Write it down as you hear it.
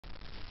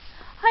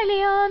Hi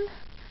Leon!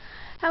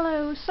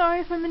 Hello,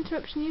 sorry if I'm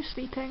interrupting you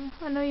sleeping.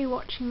 I know you're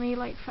watching me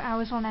like for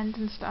hours on end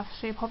and stuff,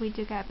 so you probably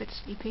do get a bit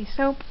sleepy.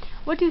 So,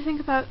 what do you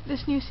think about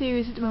this new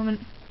series at the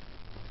moment?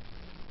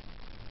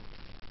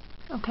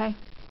 Okay,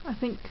 I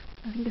think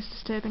it's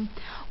disturbing.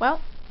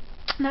 Well,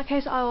 in that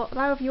case I'll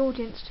allow the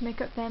audience to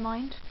make up their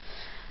mind.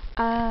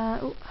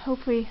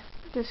 Hopefully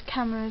this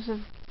camera is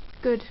of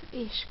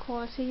good-ish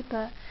quality,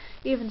 but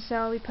even so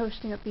I'll be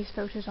posting up these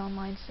photos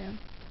online soon.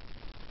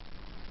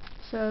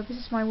 So this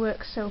is my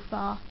work so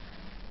far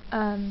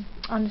on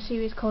a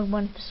series called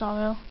One for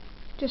Sorrow.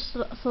 Just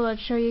thought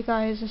I'd show you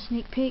guys a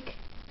sneak peek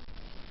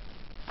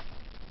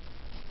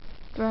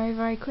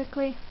very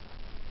quickly.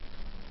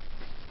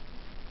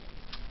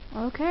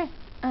 Okay,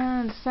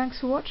 and thanks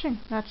for watching.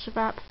 That's a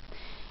wrap.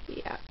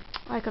 Yeah,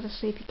 I got a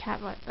sleepy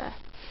cat right there.